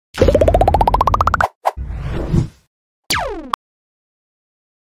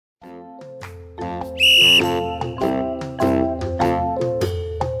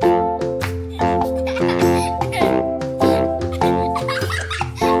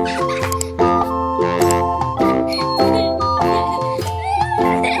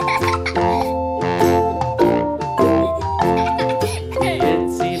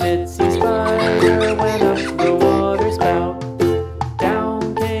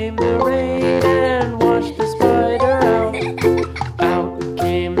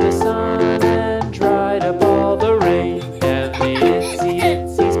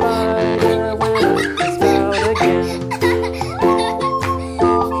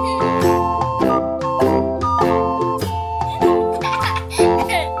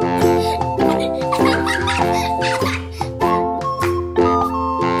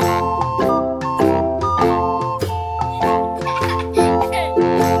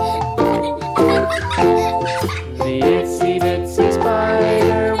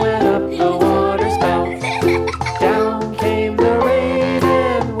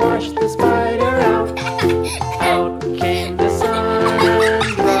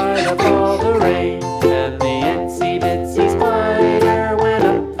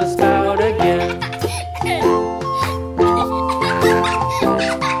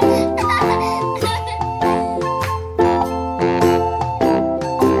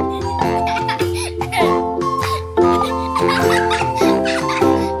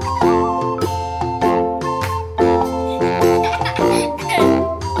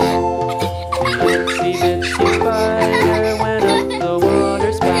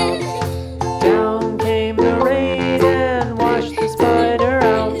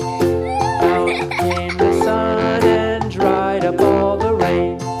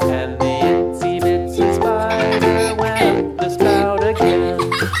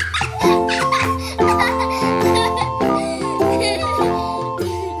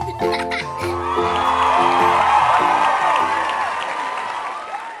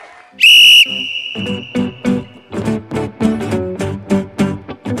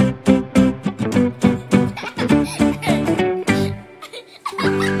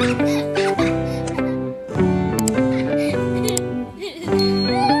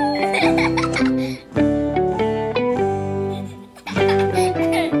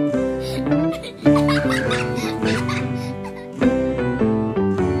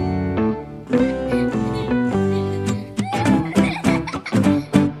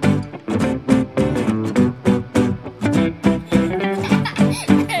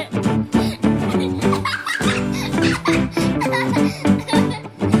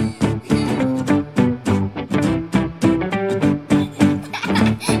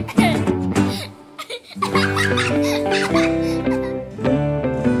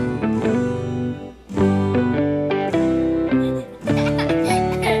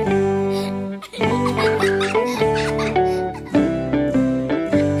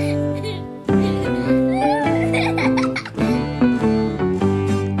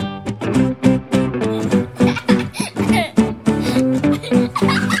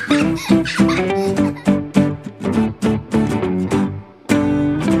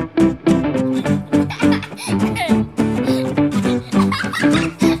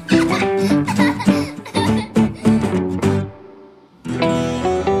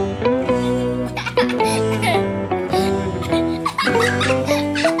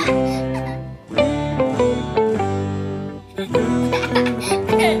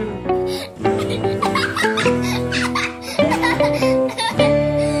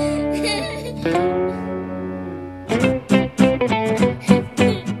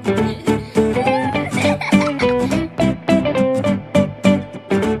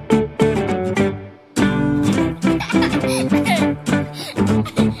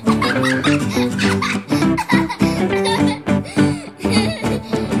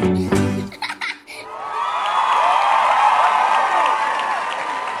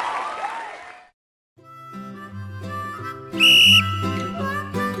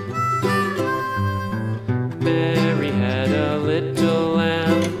Mary had a little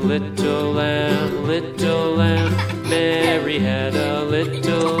lamb, little lamb, little lamb. Mary had a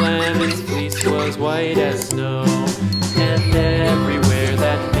little lamb, its fleece was white as snow. And everywhere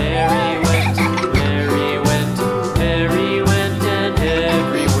that Mary went, Mary went, Mary went. And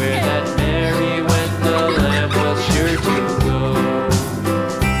everywhere that Mary went, the lamb was sure to go.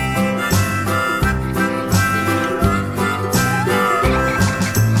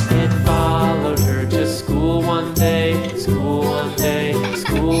 It followed her to school one day, school one day,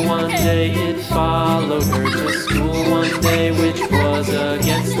 school one day. It followed her to school one day, which was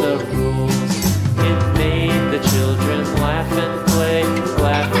against the rules. It made the children laugh and play,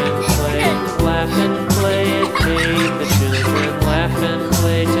 laugh and play, laugh and play. It made the children laugh and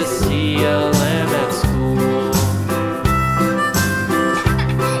play to see a lamb at school.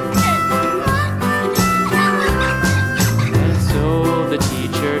 And so the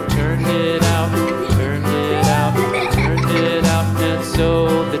teacher turned it out, turned it out, turned it out. And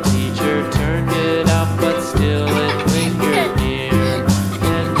so the teacher turned it out, but still it lingered near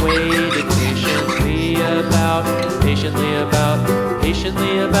and waited patiently about, patiently about,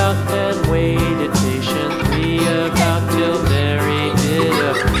 patiently about.